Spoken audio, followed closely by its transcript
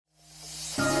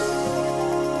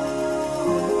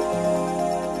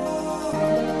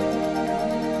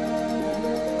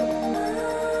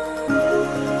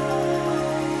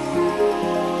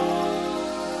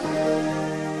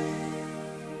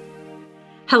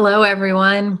Hello,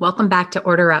 everyone. Welcome back to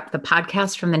Order Up, the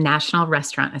podcast from the National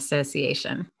Restaurant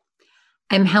Association.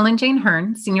 I'm Helen Jane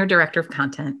Hearn, Senior Director of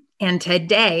Content. And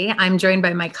today I'm joined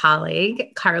by my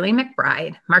colleague, Carly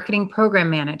McBride, Marketing Program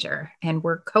Manager, and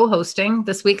we're co-hosting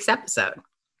this week's episode.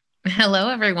 Hello,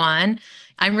 everyone.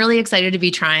 I'm really excited to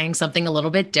be trying something a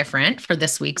little bit different for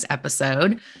this week's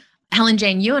episode. Helen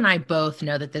Jane, you and I both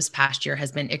know that this past year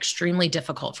has been extremely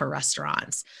difficult for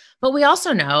restaurants, but we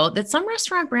also know that some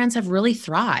restaurant brands have really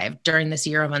thrived during this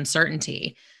year of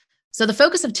uncertainty. So the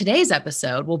focus of today's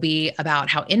episode will be about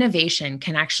how innovation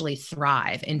can actually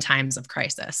thrive in times of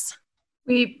crisis.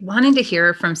 We wanted to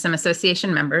hear from some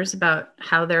association members about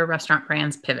how their restaurant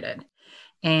brands pivoted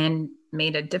and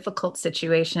made a difficult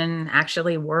situation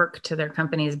actually work to their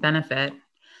company's benefit.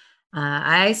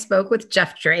 I spoke with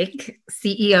Jeff Drake,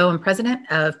 CEO and president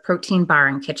of Protein Bar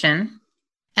and Kitchen.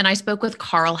 And I spoke with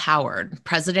Carl Howard,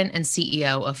 president and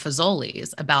CEO of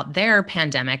Fazoli's, about their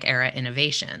pandemic era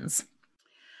innovations.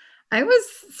 I was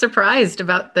surprised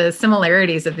about the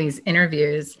similarities of these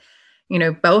interviews. You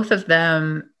know, both of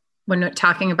them, when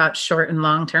talking about short and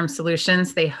long-term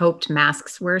solutions, they hoped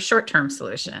masks were a short-term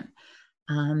solution.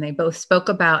 They both spoke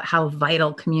about how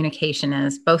vital communication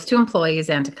is, both to employees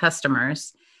and to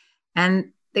customers.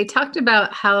 And they talked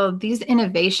about how these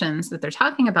innovations that they're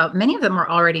talking about, many of them were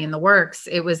already in the works.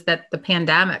 It was that the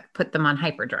pandemic put them on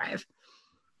hyperdrive.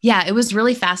 Yeah, it was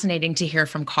really fascinating to hear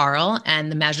from Carl and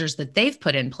the measures that they've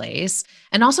put in place,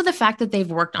 and also the fact that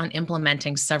they've worked on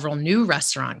implementing several new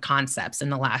restaurant concepts in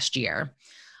the last year.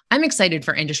 I'm excited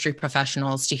for industry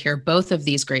professionals to hear both of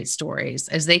these great stories,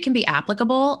 as they can be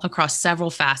applicable across several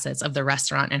facets of the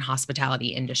restaurant and hospitality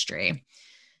industry.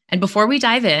 And before we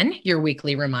dive in, your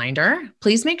weekly reminder,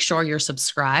 please make sure you're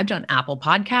subscribed on Apple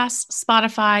Podcasts,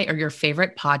 Spotify, or your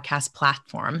favorite podcast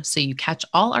platform so you catch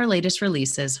all our latest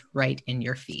releases right in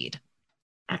your feed.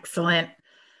 Excellent.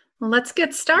 Let's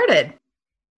get started.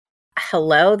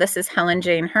 Hello, this is Helen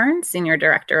Jane Hearn, Senior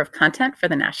Director of Content for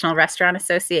the National Restaurant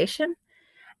Association.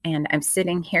 And I'm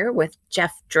sitting here with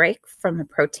Jeff Drake from the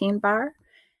Protein Bar.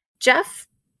 Jeff,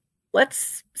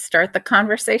 let's start the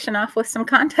conversation off with some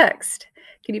context.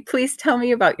 Can you please tell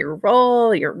me about your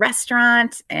role, your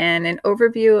restaurant, and an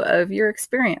overview of your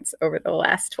experience over the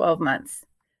last 12 months?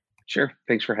 Sure.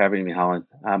 Thanks for having me, Helen.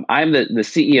 I'm the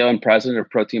CEO and president of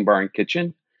Protein Bar and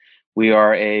Kitchen. We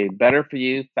are a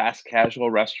better-for-you, fast casual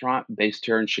restaurant based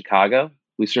here in Chicago.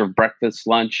 We serve breakfast,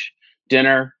 lunch,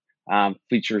 dinner,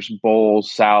 features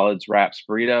bowls, salads, wraps,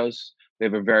 burritos. We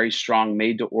have a very strong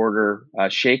made-to-order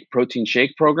protein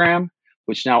shake program,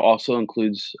 which now also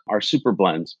includes our super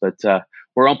blends. But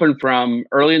we're open from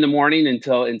early in the morning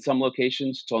until, in some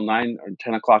locations, till 9 or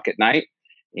 10 o'clock at night.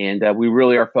 And we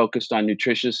really are focused on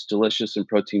nutritious, delicious, and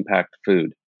protein-packed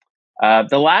food.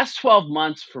 The last 12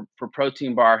 months for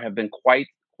Protein Bar have been quite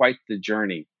the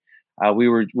journey. We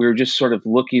were just sort of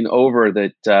looking over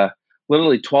that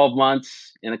literally 12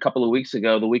 months and a couple of weeks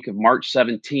ago, the week of March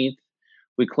 17th,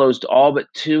 we closed all but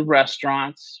 2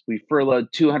 restaurants. We furloughed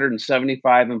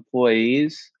 275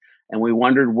 employees, and we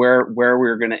wondered where we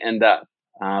were going to end up.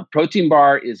 Protein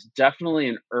Bar is definitely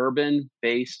an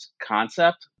urban-based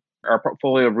concept. Our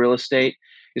portfolio of real estate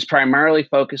is primarily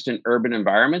focused in urban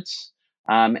environments.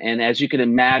 And as you can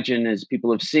imagine, as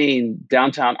people have seen,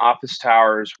 downtown office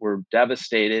towers were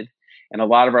devastated, and a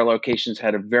lot of our locations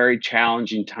had a very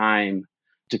challenging time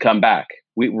to come back.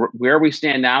 Where we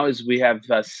stand now is we have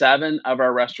 7 of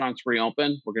our restaurants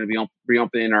reopened. We're going to be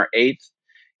reopening our 8th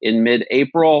in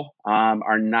mid-April,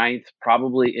 our 9th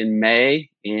probably in May,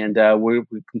 and we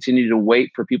continue to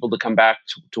wait for people to come back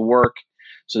to work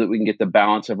so that we can get the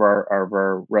balance of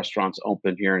our restaurants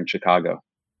open here in Chicago.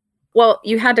 Well,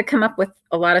 you had to come up with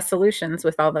a lot of solutions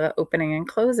with all the opening and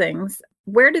closings.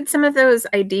 Where did some of those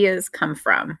ideas come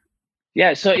from?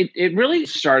 Yeah, so it really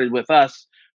started with us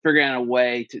figuring out a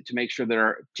way to make sure that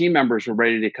our team members were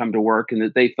ready to come to work and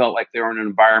that they felt like they were in an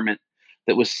environment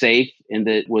that was safe and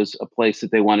that was a place that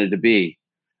they wanted to be.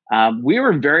 We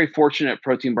were very fortunate at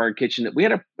Protein Bar and Kitchen that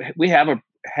we had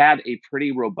a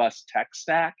pretty robust tech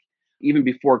stack even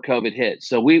before COVID hit.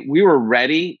 So we were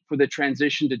ready for the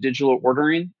transition to digital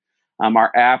ordering.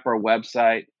 Our app, our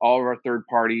website, all of our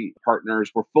third-party partners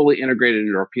were fully integrated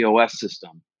into our POS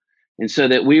system. And so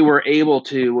that we were able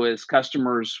to, as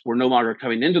customers were no longer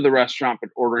coming into the restaurant,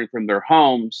 but ordering from their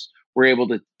homes, we're able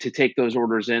to take those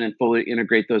orders in and fully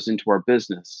integrate those into our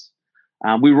business.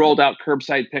 We rolled out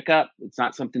curbside pickup. It's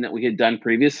not something that we had done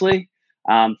previously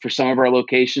for some of our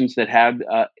locations that had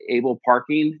able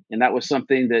parking. And that was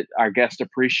something that our guests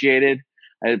appreciated.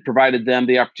 It provided them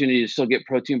the opportunity to still get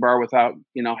Protein Bar without,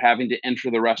 having to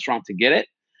enter the restaurant to get it.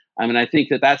 I mean, I think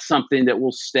that that's something that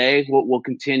will stay. We'll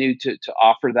continue to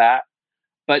offer that.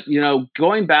 But,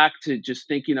 going back to just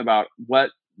thinking about what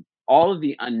all of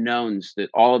the unknowns that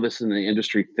all of us in the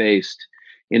industry faced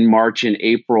in March and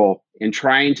April in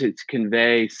trying to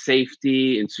convey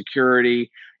safety and security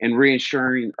and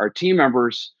reassuring our team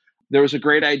members, there was a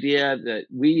great idea that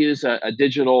we use a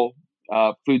digital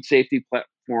food safety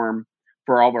platform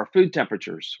for all of our food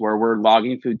temperatures, where we're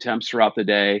logging food temps throughout the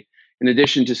day, in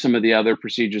addition to some of the other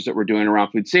procedures that we're doing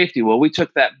around food safety. Well, we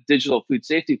took that digital food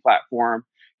safety platform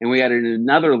and we added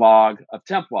another log of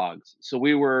temp logs. So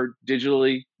we were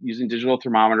digitally using digital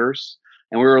thermometers,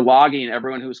 and we were logging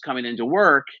everyone who was coming into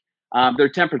work, their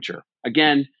temperature.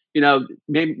 Again,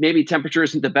 maybe temperature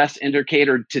isn't the best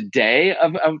indicator today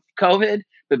of COVID,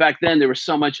 but back then there was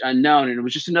so much unknown, and it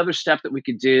was just another step that we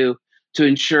could do to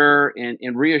ensure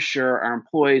and reassure our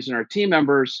employees and our team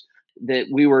members that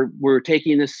we were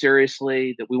taking this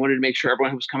seriously, that we wanted to make sure everyone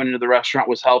who was coming into the restaurant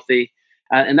was healthy.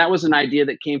 And that was an idea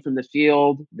that came from the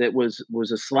field that was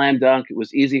a slam dunk. It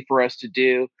was easy for us to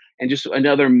do, and just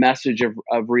another message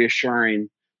of reassuring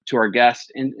to our guests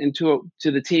and to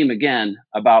the team again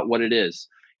about what it is.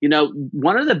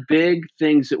 One of the big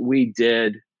things that we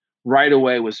did right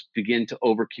away was begin to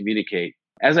over communicate.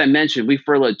 As I mentioned, we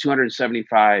furloughed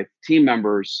 275 team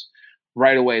members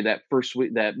right away that first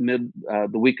week, the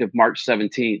week of March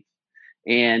 17th.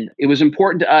 And it was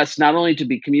important to us not only to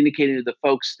be communicating to the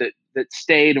folks that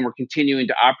stayed and were continuing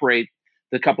to operate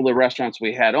the couple of restaurants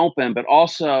we had open, but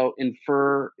also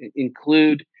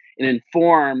include and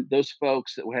inform those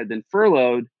folks that had been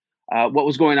furloughed what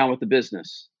was going on with the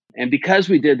business. And because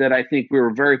we did that, I think we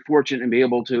were very fortunate and be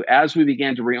able to, as we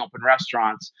began to reopen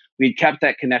restaurants, we kept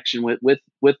that connection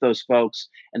with those folks,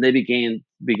 and they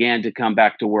began to come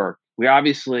back to work. We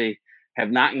obviously have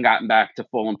not gotten back to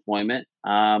full employment.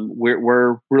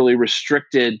 We're really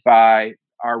restricted by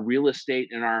our real estate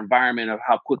and our environment of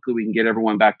how quickly we can get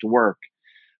everyone back to work.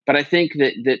 But I think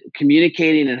that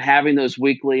communicating and having those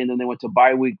weekly, and then they went to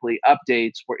biweekly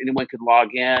updates where anyone could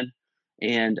log in,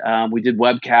 and we did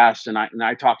webcasts, and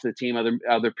I talked to the team,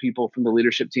 other people from the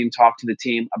leadership team talked to the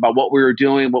team about what we were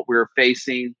doing, what we were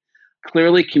facing,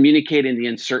 clearly communicating the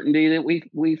uncertainty that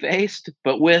we faced,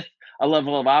 but with a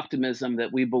level of optimism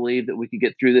that we believe that we could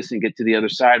get through this and get to the other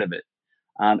side of it.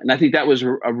 And I think that was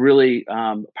a really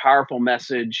powerful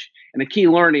message and a key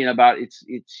learning about it's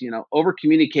over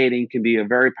communicating can be a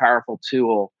very powerful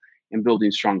tool in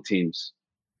building strong teams.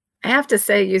 I have to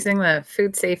say, using the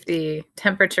food safety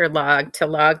temperature log to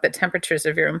log the temperatures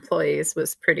of your employees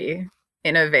was pretty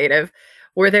innovative.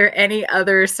 Were there any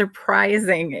other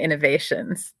surprising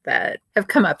innovations that have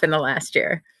come up in the last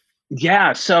year?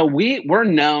 Yeah, so we're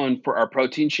known for our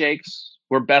protein shakes.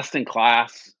 We're best in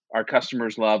class. Our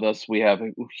customers love us. We have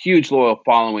a huge loyal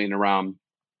following around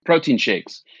protein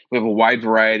shakes. We have a wide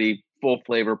variety, full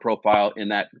flavor profile in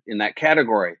that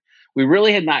category. We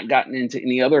really had not gotten into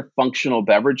any other functional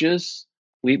beverages.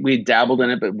 We dabbled in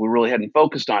it, but we really hadn't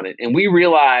focused on it. And we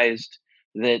realized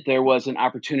that there was an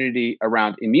opportunity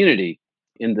around immunity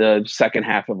in the second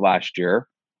half of last year.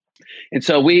 And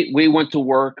so we went to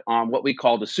work on what we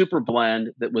called a super blend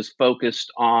that was focused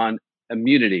on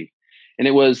immunity. And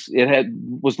it was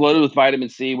loaded with vitamin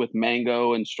C, with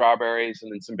mango and strawberries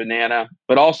and then some banana.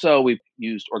 But also we've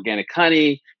used organic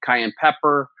honey, cayenne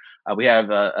pepper. We have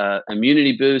a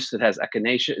immunity boost that has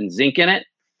echinacea and zinc in it.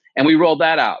 And we rolled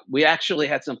that out. We actually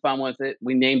had some fun with it.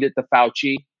 We named it the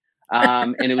Fauci.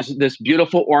 And it was this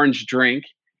beautiful orange drink,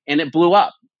 and it blew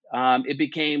up. It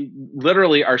became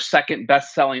literally our second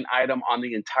best-selling item on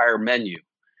the entire menu.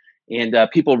 And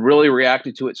people really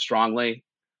reacted to it strongly.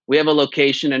 We have a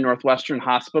location in Northwestern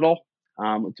Hospital.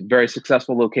 It's a very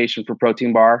successful location for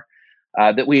Protein Bar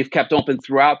that we've kept open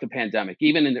throughout the pandemic.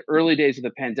 Even in the early days of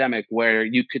the pandemic, where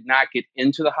you could not get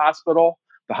into the hospital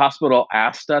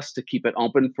asked us to keep it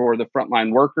open for the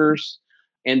frontline workers.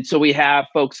 And so we have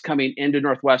folks coming into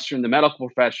Northwestern, the medical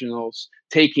professionals,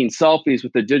 taking selfies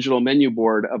with the digital menu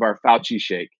board of our Fauci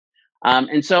shake.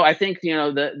 And so I think,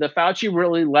 the Fauci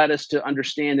really led us to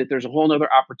understand that there's a whole nother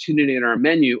opportunity in our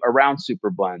menu around super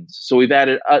blends. So we've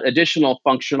added additional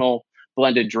functional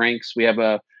blended drinks. We have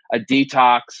a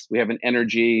detox, we have an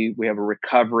energy, we have a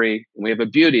recovery, and we have a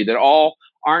beauty that all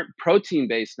aren't protein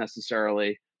based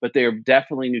necessarily, but they are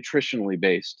definitely nutritionally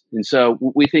based. And so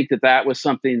we think that was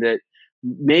something that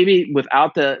maybe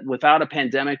without a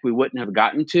pandemic, we wouldn't have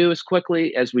gotten to as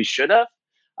quickly as we should have.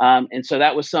 And so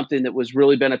that was something that was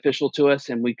really beneficial to us.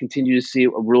 And we continue to see a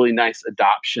really nice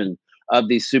adoption of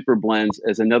these super blends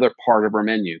as another part of our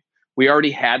menu. We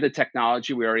already had the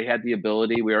technology. We already had the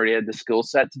ability. We already had the skill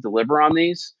set to deliver on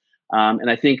these. And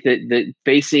I think that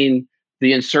facing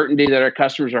the uncertainty that our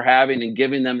customers are having and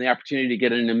giving them the opportunity to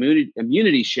get an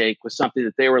immunity shake was something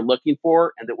that they were looking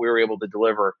for and that we were able to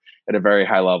deliver at a very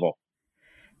high level.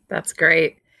 That's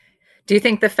great. Do you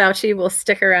think the Fauci will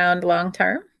stick around long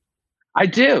term? I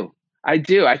do. I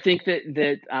think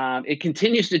that it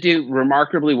continues to do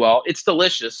remarkably well. It's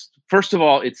delicious. First of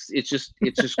all, it's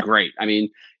just great. I mean,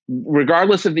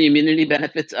 regardless of the immunity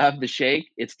benefits of the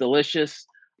shake, it's delicious,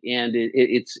 and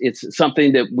it's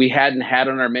something that we hadn't had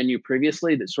on our menu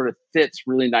previously that sort of fits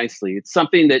really nicely. It's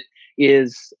something that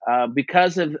is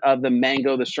because of the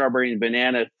mango, the strawberry, and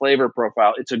banana flavor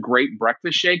profile. It's a great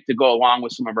breakfast shake to go along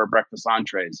with some of our breakfast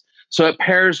entrees. So it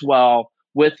pairs well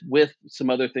with some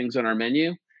other things on our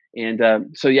menu. And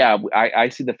so, yeah, I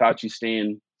see the Fauci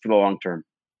staying for the long term.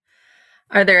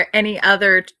 Are there any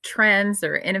other trends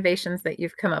or innovations that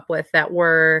you've come up with that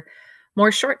were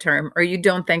more short term or you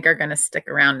don't think are going to stick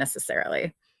around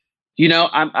necessarily?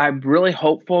 I'm really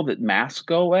hopeful that masks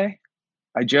go away.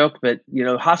 I joke, but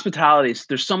hospitality,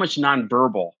 there's so much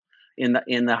nonverbal in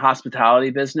the hospitality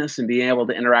business, and being able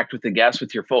to interact with the guests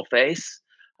with your full face.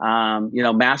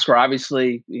 Masks are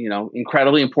obviously,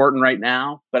 incredibly important right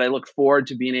now, but I look forward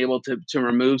to being able to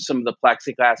remove some of the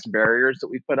plexiglass barriers that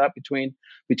we put up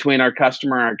between our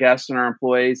customer and our guests and our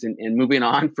employees, and moving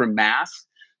on from masks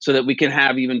so that we can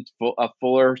have even a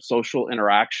fuller social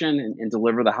interaction and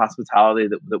deliver the hospitality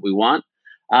that we want.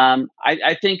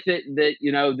 I think that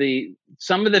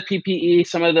some of the PPE,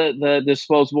 some of the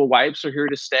disposable wipes are here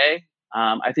to stay.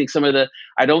 I think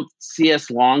I don't see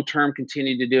us long-term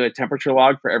continue to do a temperature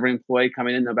log for every employee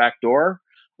coming in the back door.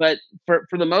 But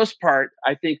for the most part,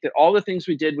 I think that all the things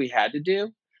we had to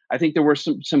do. I think there were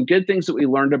some good things that we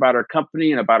learned about our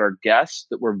company and about our guests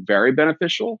that were very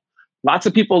beneficial. Lots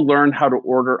of people learned how to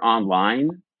order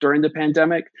online during the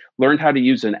pandemic, learned how to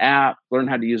use an app, learned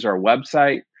how to use our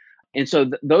website. And so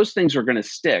those things are going to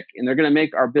stick, and they're going to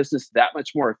make our business that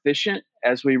much more efficient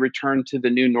as we return to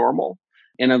the new normal.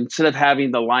 And instead of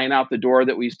having the line out the door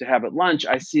that we used to have at lunch,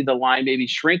 I see the line maybe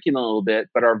shrinking a little bit,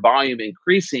 but our volume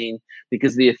increasing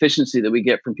because of the efficiency that we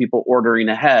get from people ordering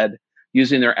ahead,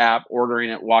 using their app,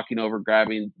 ordering it, walking over,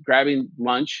 grabbing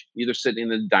lunch, either sitting in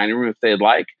the dining room if they'd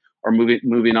like, or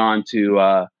moving on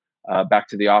to back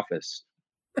to the office.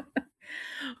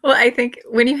 Well, I think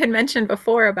when you had mentioned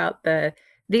before about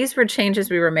these were changes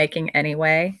we were making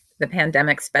anyway, the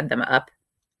pandemic sped them up.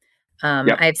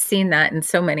 Yep. I've seen that in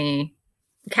so many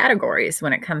categories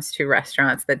when it comes to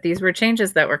restaurants, that these were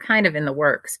changes that were kind of in the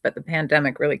works, but the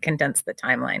pandemic really condensed the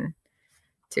timeline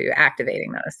to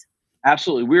activating those.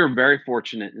 Absolutely. We were very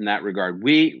fortunate in that regard.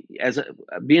 We,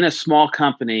 being a small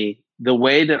company, the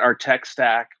way that our tech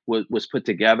stack was put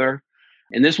together,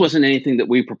 and this wasn't anything that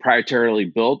we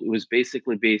proprietarily built. It was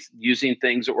basically using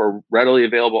things that were readily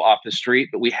available off the street,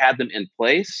 but we had them in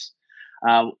place.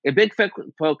 A big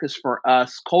focus for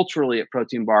us culturally at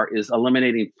Protein Bar is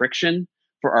eliminating friction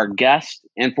for our guests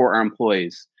and for our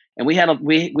employees. And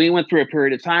we went through a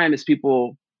period of time as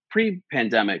people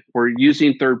pre-pandemic were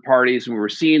using third parties, and we were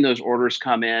seeing those orders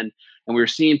come in, and we were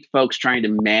seeing folks trying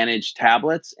to manage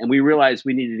tablets, and we realized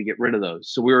we needed to get rid of those.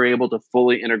 So we were able to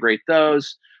fully integrate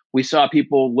those. We saw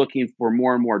people looking for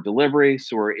more and more delivery,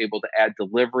 so we're able to add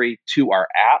delivery to our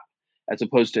app as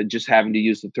opposed to just having to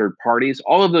use the third parties.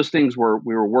 All of those things we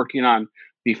were working on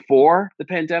before the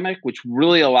pandemic, which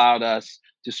really allowed us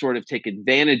to sort of take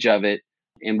advantage of it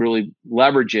and really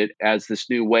leverage it as this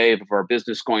new wave of our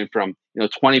business going from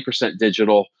 20%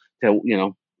 digital to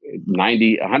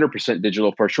 90, 100%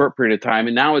 digital for a short period of time,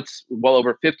 and now it's well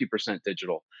over 50%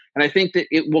 digital. And I think that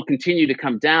it will continue to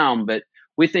come down, but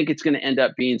we think it's going to end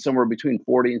up being somewhere between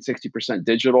 40 and 60%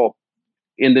 digital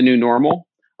in the new normal,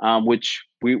 which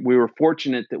we were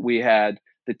fortunate that we had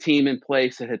the team in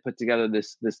place that had put together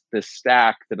this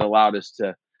stack that allowed us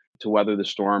to weather the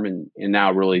storm and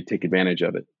now really take advantage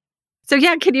of it. So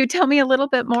yeah, can you tell me a little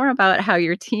bit more about how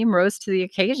your team rose to the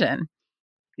occasion?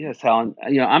 Yes, Helen.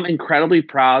 I'm incredibly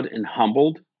proud and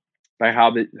humbled by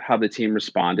how the team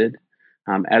responded.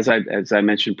 As I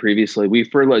mentioned previously, we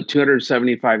furloughed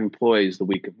 275 employees the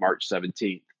week of March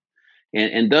 17th.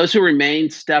 And those who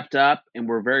remained stepped up and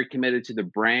were very committed to the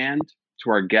brand,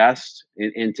 to our guests,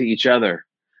 and to each other.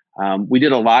 We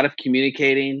did a lot of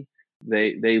communicating.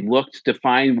 They looked to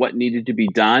find what needed to be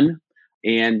done.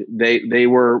 And they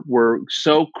were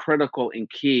so critical and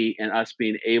key in us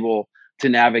being able to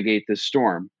navigate this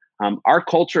storm. Our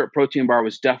culture at Protein Bar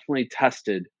was definitely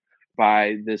tested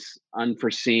by this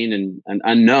unforeseen and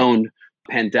unknown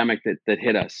pandemic that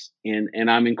hit us. And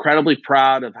I'm incredibly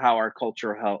proud of how our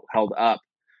culture held up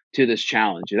to this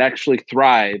challenge. It actually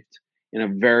thrived in a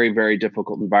very, very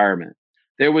difficult environment.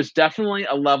 There was definitely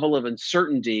a level of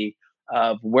uncertainty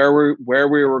of where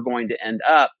we were going to end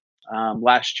up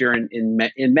last year in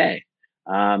May.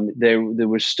 There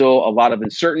was still a lot of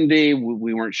uncertainty.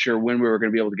 We weren't sure when we were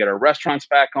going to be able to get our restaurants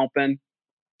back open.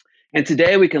 And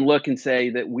today we can look and say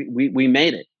that we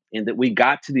made it, and that we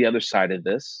got to the other side of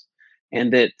this.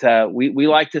 And that we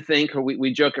like to think, or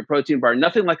we joke at Protein Bar,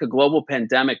 nothing like a global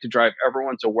pandemic to drive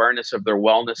everyone's awareness of their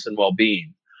wellness and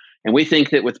well-being. And we think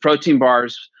that with Protein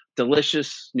Bar's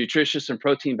delicious, nutritious, and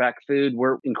protein-backed food,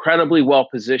 we're incredibly well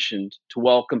positioned to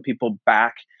welcome people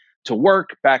back to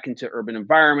work, back into urban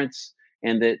environments,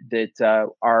 and that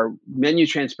our menu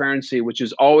transparency, which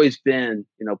has always been,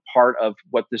 part of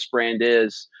what this brand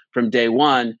is from day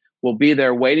one, will be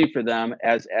there waiting for them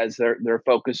as they're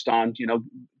focused on,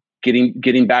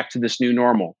 getting back to this new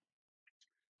normal.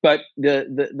 But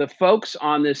the folks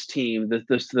on this team,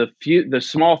 the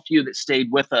small few that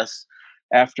stayed with us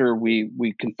after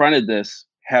we confronted this,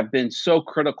 have been so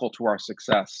critical to our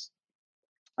success.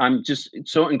 I'm just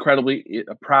so incredibly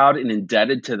proud and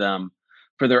indebted to them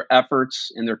for their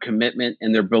efforts and their commitment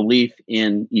and their belief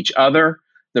in each other,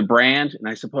 the brand, and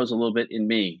I suppose a little bit in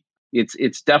me.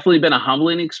 It's definitely been a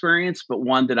humbling experience, but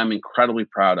one that I'm incredibly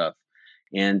proud of.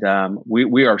 And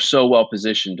we are so well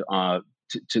positioned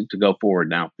to go forward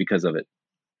now because of it.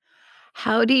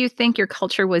 How do you think your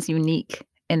culture was unique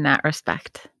in that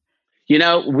respect? When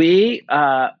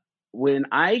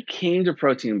I came to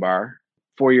Protein Bar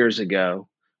 4 years ago,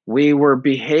 we were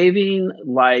behaving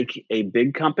like a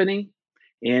big company,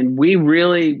 and we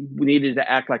really needed to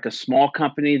act like a small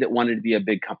company that wanted to be a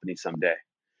big company someday.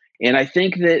 And I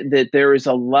think that there is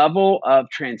a level of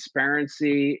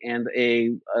transparency and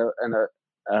a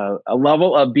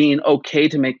level of being okay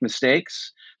to make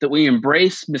mistakes, that we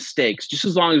embrace mistakes just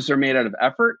as long as they're made out of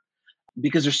effort,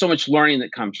 because there's so much learning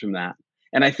that comes from that.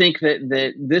 And I think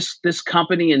that this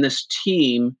company and this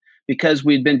team, because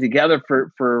we'd been together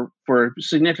for a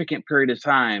significant period of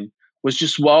time, was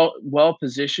just well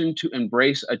positioned to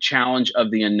embrace a challenge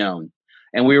of the unknown.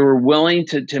 And we were willing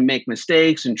to make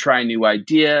mistakes and try new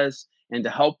ideas and to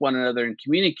help one another and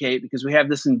communicate, because we have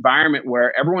this environment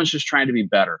where everyone's just trying to be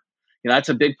better. That's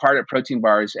a big part of Protein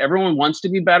Bar, is everyone wants to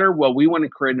be better. Well, we want to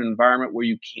create an environment where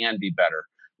you can be better,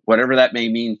 whatever that may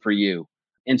mean for you.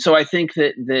 And so I think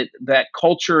that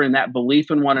culture and that belief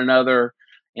in one another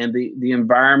and the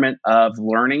environment of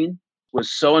learning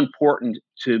was so important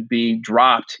to be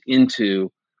dropped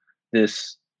into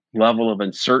this level of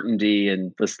uncertainty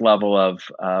and this level of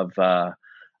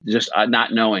just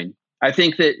not knowing. I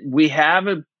think that we have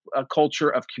a culture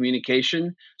of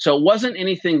communication. So it wasn't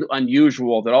anything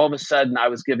unusual that all of a sudden I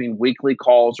was giving weekly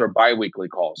calls or biweekly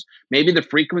calls. Maybe the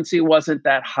frequency wasn't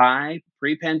that high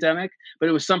pre-pandemic, but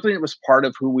it was something that was part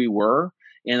of who we were,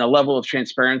 and a level of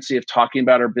transparency of talking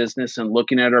about our business and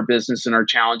looking at our business and our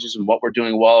challenges and what we're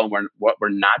doing well and what we're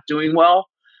not doing well,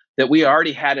 that we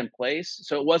already had in place.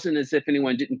 So it wasn't as if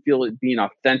anyone didn't feel it being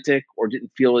authentic or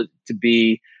didn't feel it to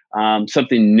be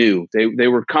something new. They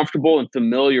were comfortable and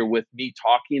familiar with me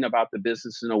talking about the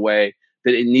business in a way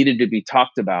that it needed to be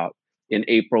talked about in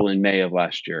April and May of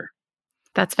last year.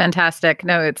 That's fantastic.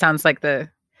 No, it sounds like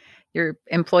your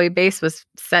employee base was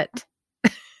set.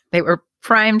 They were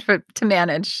primed to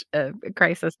manage a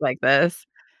crisis like this.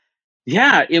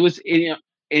 Yeah, it was.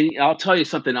 And I'll tell you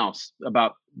something else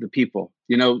about the people.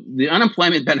 The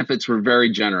unemployment benefits were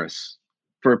very generous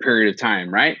for a period of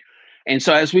time, right? And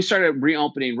so as we started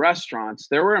reopening restaurants,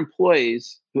 there were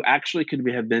employees who actually could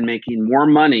have been making more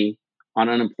money on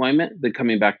unemployment than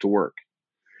coming back to work.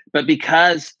 But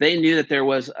because they knew that there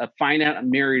was a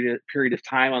finite period of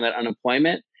time on that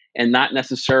unemployment, and not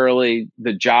necessarily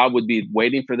the job would be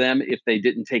waiting for them if they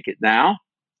didn't take it now.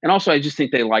 And also, I just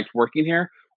think they liked working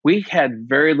here. We had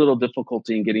very little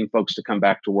difficulty in getting folks to come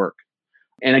back to work.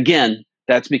 And again,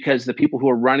 that's because the people who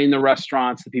are running the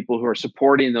restaurants, the people who are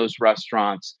supporting those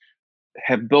restaurants,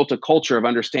 have built a culture of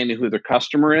understanding who their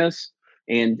customer is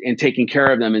and taking care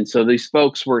of them. And so these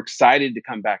folks were excited to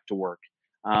come back to work,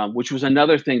 which was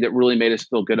another thing that really made us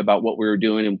feel good about what we were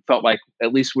doing and felt like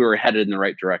at least we were headed in the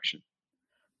right direction.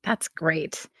 That's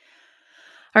great.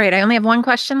 All right. I only have one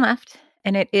question left,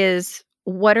 and it is,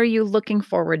 what are you looking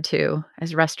forward to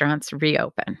as restaurants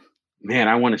reopen? Man,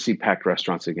 I want to see packed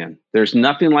restaurants again. There's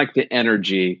nothing like the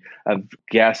energy of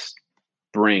guests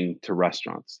bring to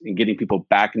restaurants and getting people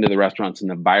back into the restaurants and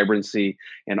the vibrancy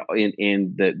and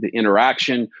the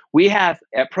interaction. We have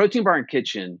at Protein Bar and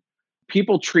Kitchen,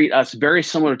 people treat us very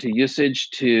similar to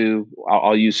usage to,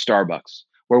 I'll use Starbucks,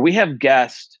 where we have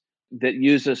guests that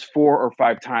use us 4 or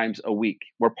 5 times a week.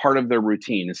 We're part of their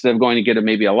routine. Instead of going to get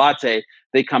maybe a latte,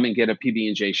 they come and get a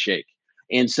PB&J shake.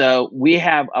 And so we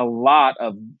have a lot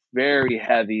of very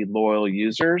heavy loyal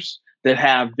users that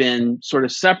have been sort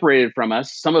of separated from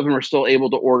us. Some of them are still able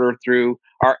to order through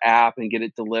our app and get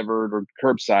it delivered or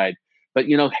curbside. But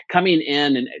coming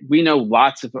in, and we know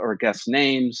lots of our guests'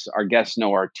 names, our guests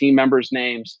know our team members'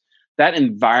 names. That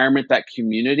environment, that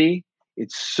community,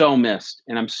 it's so missed.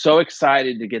 And I'm so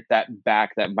excited to get that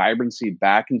back, that vibrancy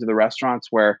back into the restaurants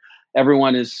where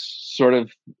everyone is sort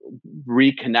of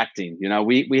reconnecting.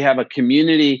 We have a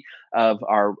community of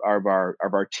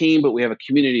our team, but we have a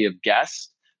community of guests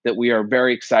that we are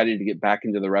very excited to get back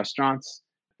into the restaurants.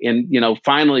 And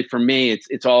finally, for me,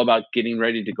 it's all about getting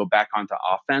ready to go back onto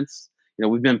offense.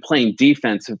 We've been playing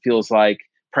defense, it feels like,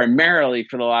 primarily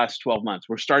for the last 12 months.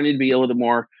 We're starting to be a little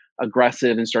more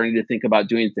aggressive and starting to think about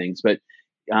doing things. But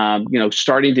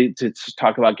starting to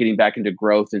talk about getting back into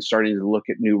growth and starting to look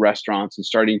at new restaurants and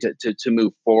starting to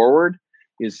move forward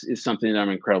is something that I'm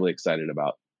incredibly excited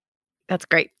about. That's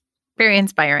great. Very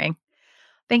inspiring.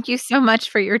 Thank you so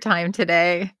much for your time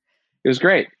today. It was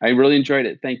great. I really enjoyed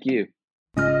it. Thank you.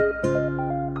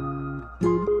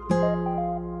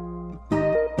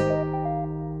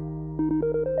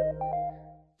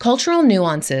 Cultural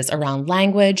nuances around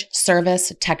language,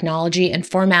 service, technology, and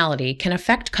formality can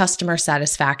affect customer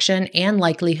satisfaction and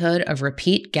likelihood of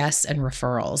repeat guests and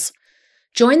referrals.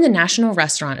 Join the National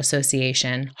Restaurant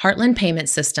Association, Heartland Payment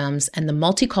Systems, and the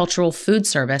Multicultural Food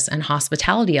Service and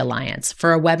Hospitality Alliance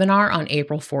for a webinar on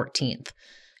April 14th.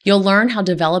 You'll learn how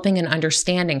developing an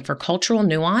understanding for cultural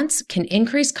nuance can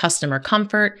increase customer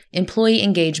comfort, employee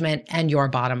engagement, and your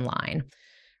bottom line.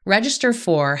 Register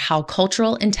for How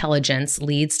Cultural Intelligence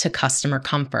Leads to Customer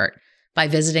Comfort by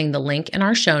visiting the link in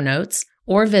our show notes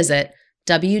or visit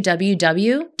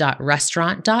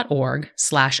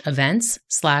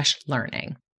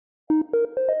www.restaurant.org/events/learning.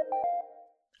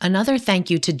 Another thank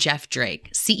you to Jeff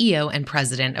Drake, CEO and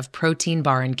President of Protein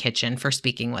Bar and Kitchen, for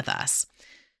speaking with us.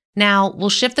 Now, we'll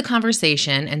shift the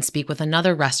conversation and speak with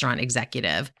another restaurant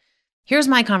executive. Here's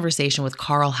my conversation with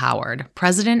Carl Howard,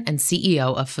 President and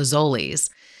CEO of Fazoli's,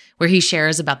 where he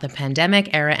shares about the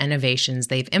pandemic-era innovations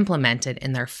they've implemented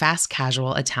in their fast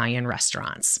casual Italian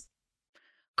restaurants.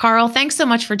 Carl, thanks so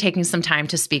much for taking some time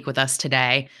to speak with us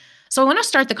today. So I want to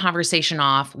start the conversation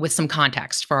off with some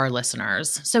context for our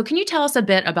listeners. So can you tell us a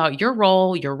bit about your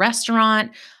role, your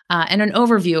restaurant, and an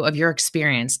overview of your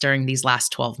experience during these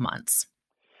last 12 months?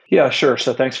 Yeah, sure.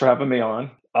 So thanks for having me on.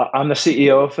 I'm the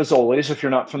CEO of Fazoli's. If you're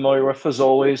not familiar with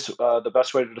Fazoli's, the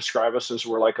best way to describe us is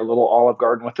we're like a little Olive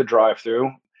Garden with a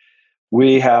drive-through.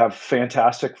 We have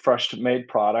fantastic fresh-made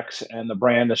products, and the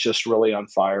brand is just really on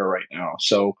fire right now.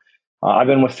 So I've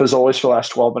been with Fazoli's for the last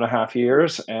 12 and a half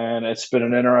years, and it's been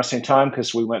an interesting time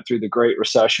because we went through the Great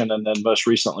Recession and then most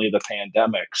recently the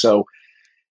pandemic. So,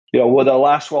 well, the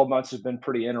last 12 months has been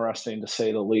pretty interesting to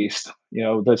say the least.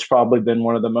 That's probably been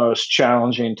one of the most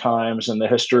challenging times in the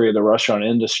history of the restaurant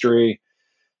industry.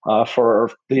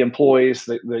 For the employees,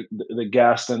 the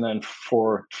guests, and then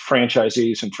for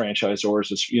franchisees and franchisors,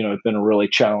 it's been a really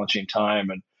challenging time.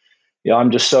 And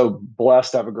I'm just so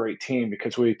blessed to have a great team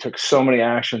because we took so many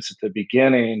actions at the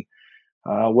beginning,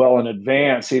 well in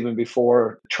advance, even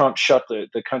before Trump shut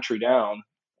the country down.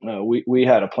 We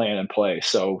had a plan in place.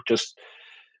 So just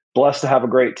blessed to have a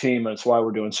great team, and it's why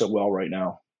we're doing so well right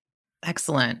now.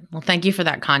 Excellent. Well, thank you for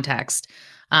that context.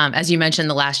 As you mentioned,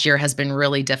 the last year has been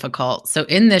really difficult. So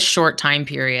in this short time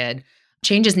period,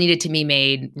 changes needed to be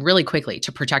made really quickly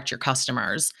to protect your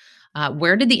customers.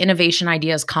 Where did the innovation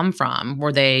ideas come from?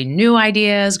 Were they new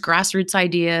ideas, grassroots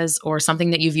ideas, or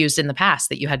something that you've used in the past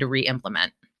that you had to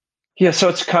re-implement? Yeah, so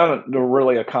it's kind of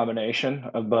really a combination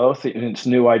of both. It's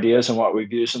new ideas and what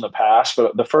we've used in the past.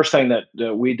 But the first thing that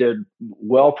we did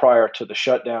well prior to the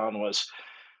shutdown was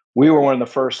we were one of the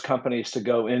first companies to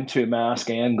go into mask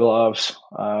and gloves.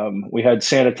 We had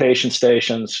sanitation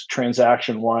stations,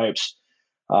 transaction wipes.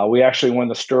 We actually won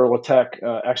the Sterlitech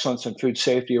Excellence in Food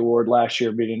Safety Award last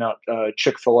year, beating out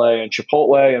Chick-fil-A and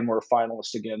Chipotle, and we're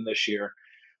finalists again this year.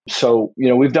 So,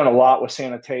 we've done a lot with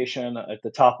sanitation at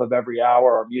the top of every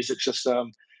hour. Our music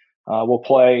system will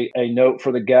play a note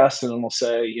for the guests, and then we'll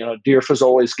say, dear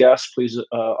Fazoli's guests, please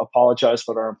apologize,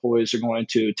 but our employees are going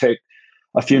to take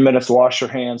a few minutes to wash their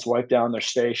hands, wipe down their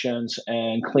stations,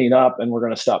 and clean up, and we're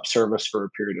going to stop service for a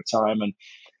period of time. And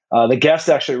the guests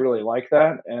actually really like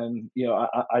that. And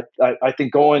I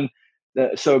think going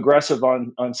so aggressive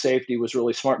on safety was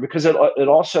really smart because it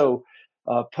also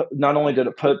not only did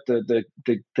it put the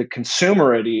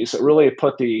consumer at ease, it really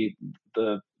put the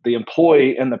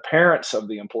employee and the parents of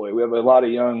the employee. We have a lot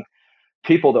of young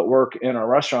people that work in our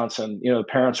restaurants, and the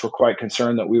parents were quite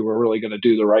concerned that we were really going to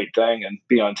do the right thing and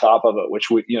be on top of it, which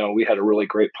we had a really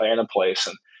great plan in place.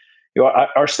 And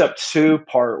our step two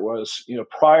part was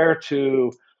prior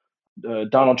to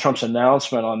Donald Trump's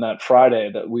announcement on that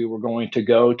Friday that we were going to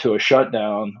go to a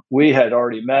shutdown, we had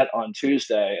already met on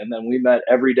Tuesday, and then we met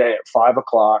every day at 5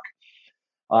 o'clock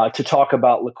to talk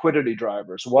about liquidity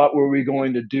drivers. What were we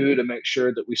going to do to make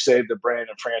sure that we saved the brand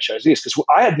and franchisees? Because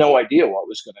I had no idea what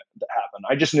was going to happen.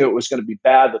 I just knew it was going to be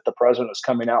bad that the president was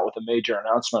coming out with a major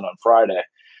announcement on Friday.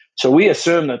 So we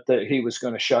assumed that he was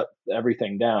going to shut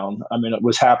everything down. I mean, it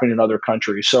was happening in other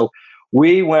countries. So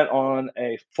we went on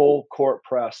a full court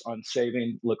press on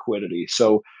saving liquidity.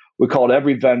 So we called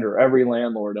every vendor, every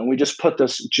landlord, and we just put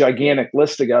this gigantic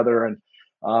list together. And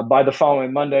by the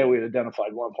following Monday, we had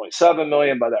identified 1.7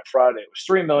 million. By that Friday, it was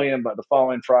 3 million. By the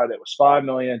following Friday, it was 5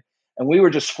 million. And we were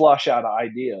just flush out of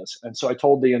ideas. And so I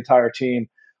told the entire team,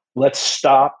 let's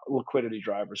stop liquidity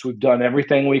drivers. We've done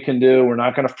everything we can do. We're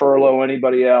not going to furlough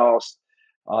anybody else.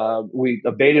 We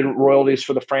abated royalties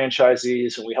for the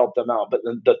franchisees and we helped them out. But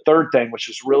the third thing, which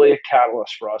is really a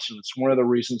catalyst for us, and it's one of the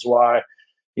reasons why,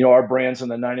 our brand's in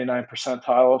the 99th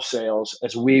percentile of sales,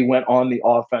 as we went on the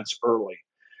offense early.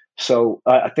 So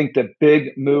I think the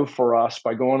big move for us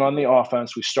by going on the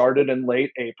offense, we started in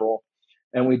late April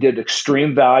and we did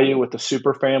extreme value with the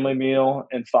super family meal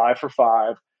and 5 for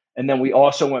 $5. And then we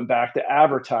also went back to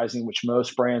advertising, which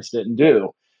most brands didn't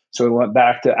do. So we went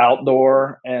back to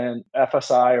outdoor and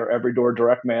FSI, or every door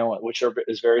direct mail, which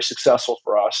is very successful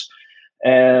for us.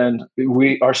 And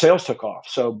our sales took off.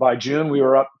 So by June, we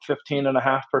were up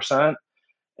 15.5%.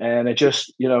 And it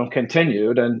just,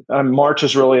 continued. And March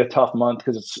is really a tough month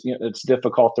because it's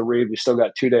difficult to read. We still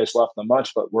got 2 days left in the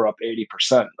month, but we're up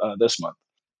 80% this month.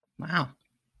 Wow.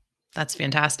 That's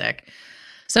fantastic.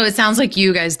 So it sounds like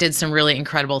you guys did some really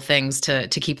incredible things to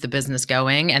keep the business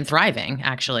going and thriving,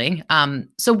 actually.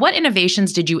 So what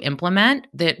innovations did you implement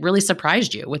that really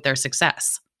surprised you with their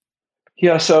success?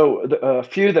 Yeah, so a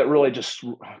few that really just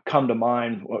come to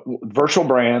mind: virtual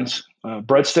brands,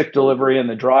 breadstick delivery in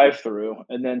the drive-through,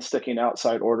 and then sticking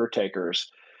outside order takers.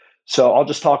 So I'll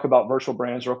just talk about virtual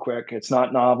brands real quick. It's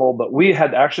not novel, but we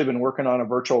had actually been working on a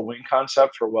virtual wing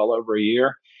concept for well over a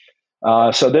year.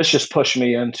 So this just pushed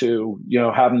me into,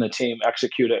 having the team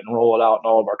execute it and roll it out in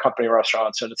all of our company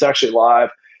restaurants. And it's actually live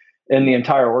in the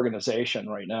entire organization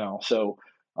right now. So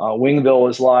Wingville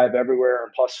is live everywhere.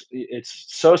 And plus, it's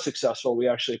so successful, we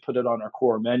actually put it on our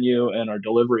core menu and our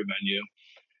delivery menu.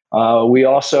 We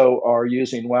also are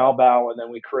using Wow Bao, and then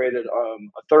we created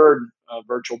a third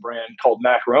virtual brand called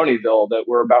Macaroniville that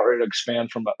we're about ready to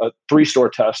expand from a 3-store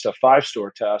test to a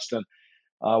 5-store test. And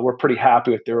we're pretty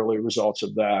happy with the early results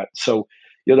of that. So,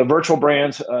 the virtual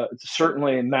brands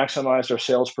certainly maximized our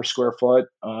sales per square foot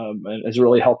and has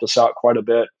really helped us out quite a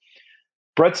bit.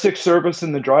 Breadstick service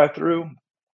in the drive-through,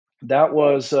 that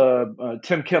was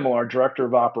Tim Kimmel, our director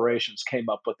of operations, came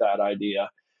up with that idea.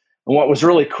 And what was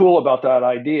really cool about that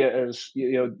idea is,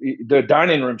 the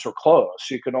dining rooms were closed.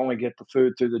 So you could only get the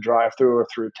food through the drive-through or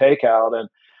through takeout. And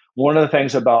one of the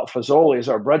things about Fazoli is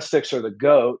our breadsticks are the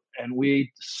GOAT, and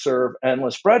we serve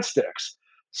endless breadsticks.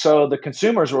 So the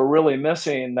consumers were really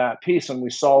missing that piece, and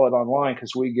we saw it online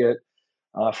because we get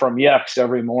from Yext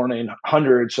every morning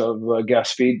hundreds of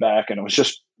guest feedback, and it was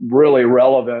just really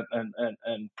relevant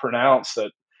and pronounced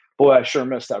that, boy, I sure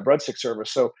missed that breadstick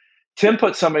service. So Tim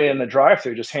put somebody in the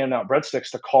drive-thru just handing out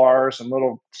breadsticks to cars and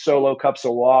little solo cups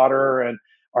of water, and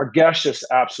our guests just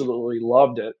absolutely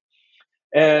loved it.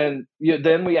 And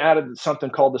then we added something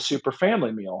called the Super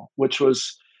Family Meal, which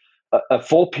was a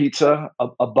full pizza,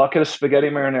 a bucket of spaghetti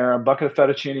marinara, a bucket of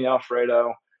fettuccine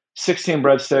Alfredo, 16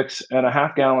 breadsticks, and a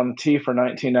half-gallon tea for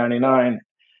 $19.99.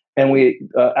 And we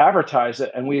advertised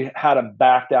it, and we had them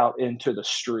backed out into the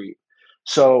street.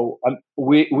 So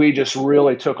we just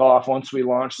really took off once we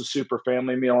launched the Super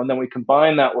Family Meal, and then we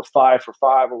combined that with 5 for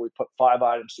 $5, where we put 5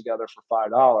 items together for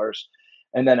 $5,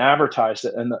 and then advertised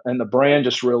it, and the brand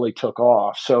just really took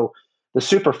off. So the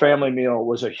Super Family Meal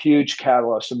was a huge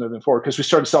catalyst of moving forward because we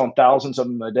started selling thousands of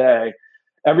them a day.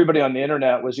 Everybody on the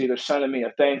internet was either sending me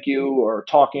a thank you or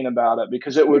talking about it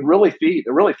because it really feeds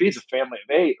a family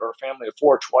of 8 or a family of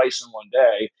 4 twice in one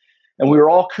day. And we were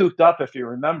all cooped up, if you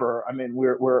remember. I mean,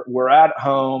 we're at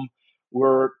home,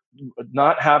 we're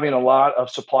not having a lot of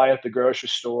supply at the grocery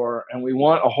store, and we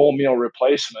want a whole meal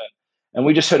replacement. And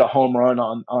we just hit a home run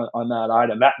on that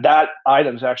item. That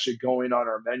item is actually going on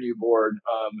our menu board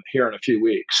here in a few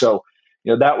weeks. So,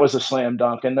 that was a slam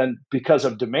dunk. And then because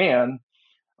of demand,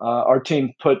 our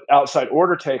team put outside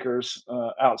order takers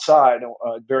outside,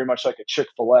 very much like a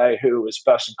Chick-fil-A, who is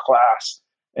best in class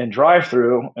and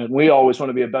drive-through. And we always want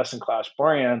to be a best in class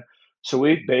brand. So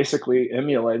we basically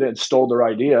emulated and stole their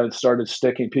idea and started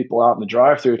sticking people out in the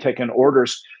drive-through, taking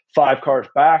orders 5 cars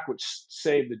back, which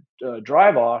saved the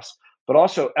drive-offs, but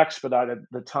also expedited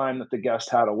the time that the guest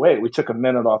had to wait. We took a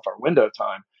minute off our window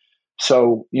time.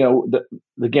 So,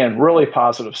 again, really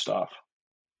positive stuff.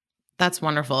 That's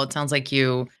wonderful. It sounds like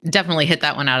you definitely hit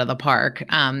that one out of the park.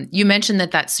 You mentioned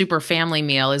that super family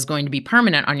meal is going to be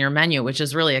permanent on your menu, which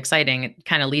is really exciting. It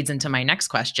kind of leads into my next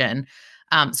question.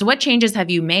 So what changes have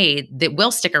you made that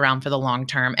will stick around for the long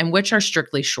term, and which are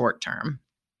strictly short term?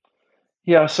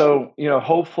 Yeah, so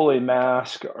hopefully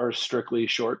masks are strictly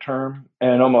short term,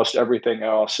 and almost everything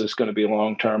else is going to be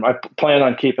long term. I plan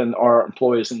on keeping our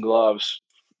employees in gloves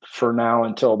for now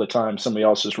until the time somebody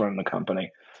else is running the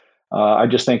company. I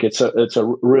just think it's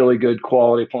a really good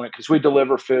quality point because we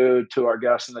deliver food to our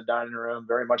guests in the dining room,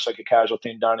 very much like a casual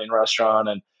team dining restaurant.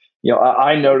 And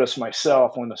I notice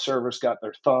myself when the servers got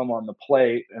their thumb on the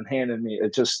plate and handed me,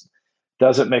 it just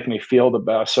doesn't make me feel the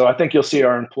best. So I think you'll see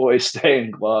our employees stay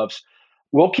in gloves.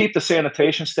 We'll keep the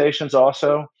sanitation stations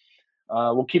also.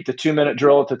 We'll keep the 2-minute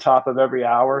drill at the top of every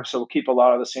hour. So we'll keep a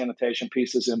lot of the sanitation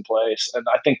pieces in place. And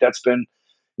I think that's been,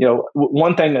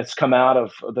 one thing that's come out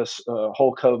of this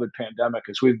whole COVID pandemic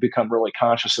is we've become really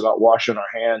conscious about washing our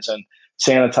hands and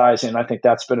sanitizing. I think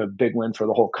that's been a big win for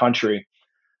the whole country.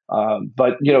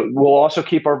 But we'll also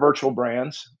keep our virtual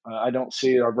brands. I don't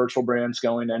see our virtual brands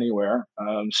going anywhere.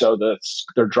 So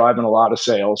they're driving a lot of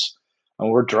sales. And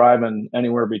we're driving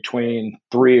anywhere between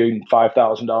 $3,000 and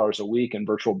 $5,000 a week in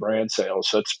virtual brand sales.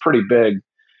 So it's pretty big,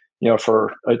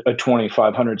 for a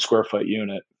 2,500 square foot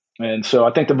unit. And so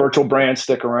I think the virtual brands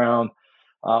stick around,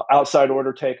 outside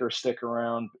order takers stick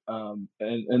around,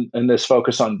 and this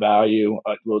focus on value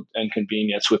and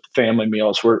convenience with family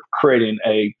meals. We're creating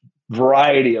a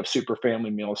variety of super family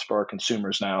meals for our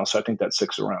consumers now. So I think that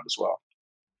sticks around as well.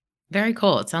 Very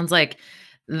cool. It sounds like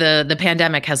the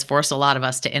pandemic has forced a lot of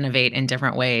us to innovate in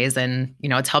different ways, and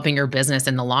it's helping your business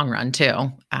in the long run too,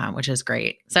 which is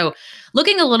great. So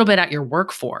looking a little bit at your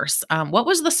workforce, what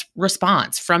was the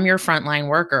response from your frontline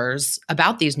workers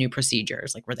about these new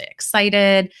procedures? Like, were they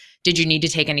excited? Did you need to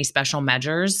take any special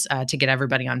measures to get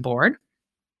everybody on board?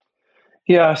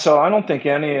 Yeah, so I don't think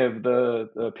any of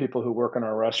the people who work in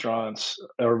our restaurants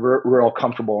are real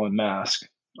comfortable in masks.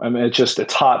 I mean,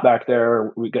 it's hot back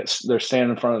there. They're standing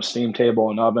in front of a steam table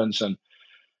and ovens and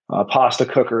pasta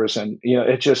cookers, and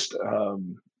it's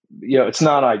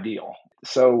not ideal.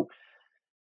 So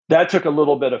that took a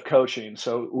little bit of coaching.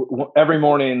 So every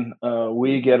morning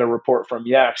we get a report from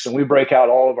Yext, and we break out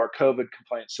all of our COVID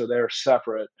complaints so they're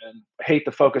separate. And I hate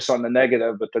to focus on the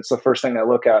negative, but that's the first thing I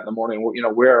look at in the morning.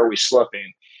 Where are we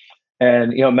slipping?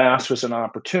 And masks was an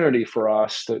opportunity for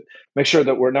us to make sure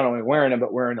that we're not only wearing them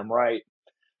but wearing them right.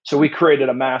 So we created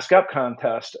a mask up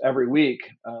contest every week.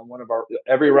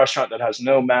 Every restaurant that has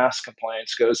no mask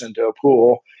complaints goes into a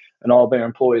pool, and all their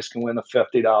employees can win a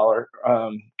 $50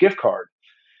 gift card.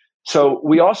 So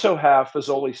we also have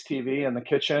Fazoli's TV in the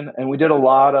kitchen, and we did a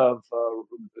lot of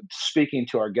speaking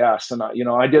to our guests. And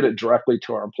I did it directly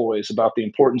to our employees about the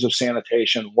importance of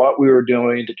sanitation, what we were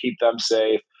doing to keep them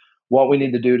safe, what we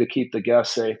need to do to keep the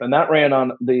guests safe, and that ran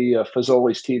on the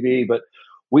Fazoli's TV. But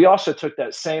we also took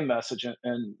that same message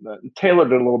and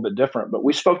tailored it a little bit different, but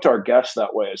we spoke to our guests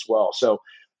that way as well. So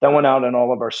that went out in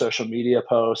all of our social media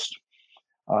posts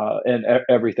and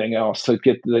everything else to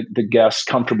get the guests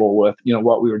comfortable with,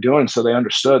 what we were doing. So they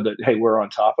understood that, hey, we're on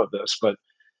top of this. But,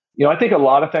 I think a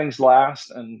lot of things last,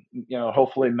 and,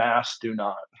 hopefully masks do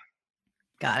not.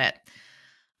 Got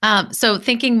it. So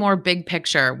thinking more big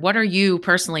picture, what are you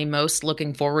personally most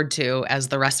looking forward to as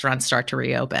the restaurants start to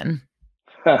reopen?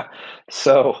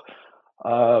 So,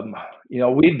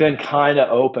 we've been kind of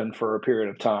open for a period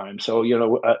of time. So,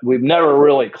 we've never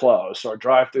really closed. So our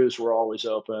drive-thrus were always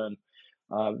open.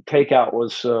 Takeout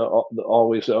was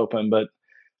always open. But,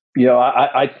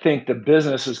 I think the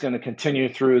business is going to continue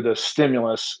through the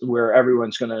stimulus where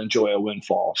everyone's going to enjoy a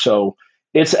windfall. So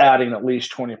it's adding at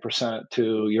least 20%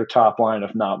 to your top line,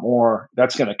 if not more.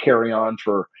 That's going to carry on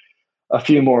for a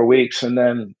few more weeks, and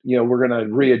then we're going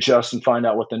to readjust and find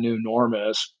out what the new norm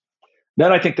is.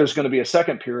 Then I think there's going to be a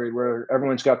second period where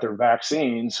everyone's got their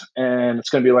vaccines, and it's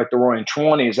going to be like the Roaring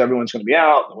 '20s. Everyone's going to be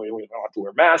out, and we don't have to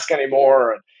wear masks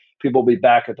anymore, and people will be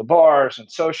back at the bars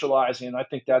and socializing. And I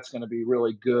think that's going to be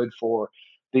really good for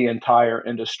the entire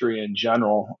industry in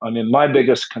general. I mean, my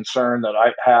biggest concern that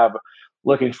I have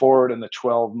looking forward in the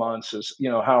 12 months is,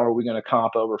 how are we going to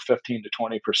comp over 15 to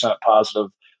 20% positive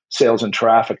sales and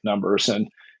traffic numbers? And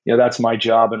that's my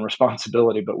job and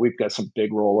responsibility, but we've got some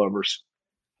big rollovers.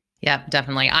 Yeah,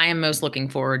 definitely. I am most looking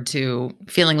forward to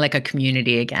feeling like a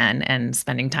community again and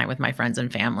spending time with my friends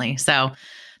and family. So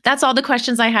that's all the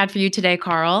questions I had for you today,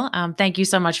 Carl. Thank you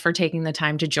so much for taking the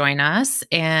time to join us,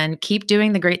 and keep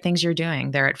doing the great things you're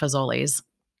doing there at Fazoli's.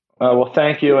 Well,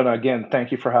 thank you. And again,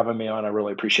 thank you for having me on. I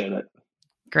really appreciate it.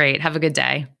 Great. Have a good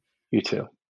day. You too.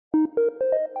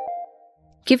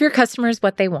 Give your customers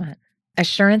what they want.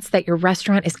 Assurance that your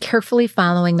restaurant is carefully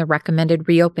following the recommended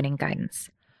reopening guidance.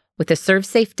 With a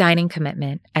ServeSafe dining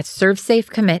commitment at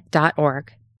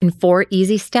servesafecommit.org. In 4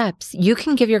 easy steps, you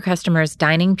can give your customers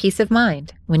dining peace of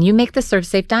mind when you make the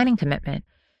ServeSafe dining commitment.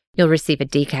 You'll receive a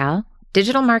decal,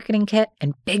 digital marketing kit,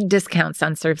 and big discounts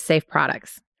on ServeSafe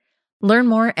products. Learn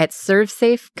more at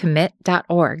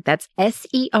servesafecommit.org. That's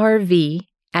ServSafe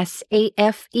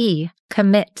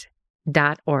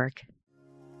commit.org.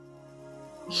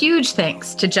 Huge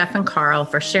thanks to Jeff and Carl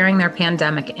for sharing their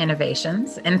pandemic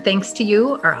innovations. And thanks to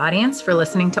you, our audience, for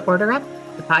listening to Order Up,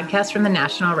 the podcast from the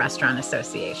National Restaurant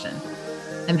Association.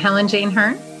 I'm Helen Jane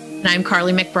Hearn. And I'm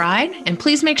Carly McBride. And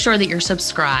please make sure that you're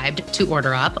subscribed to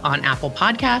Order Up on Apple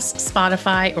Podcasts,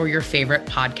 Spotify, or your favorite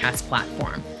podcast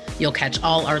platform. You'll catch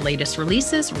all our latest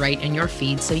releases right in your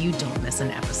feed so you don't miss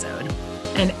an episode.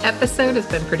 An episode has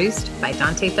been produced by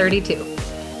Dante32.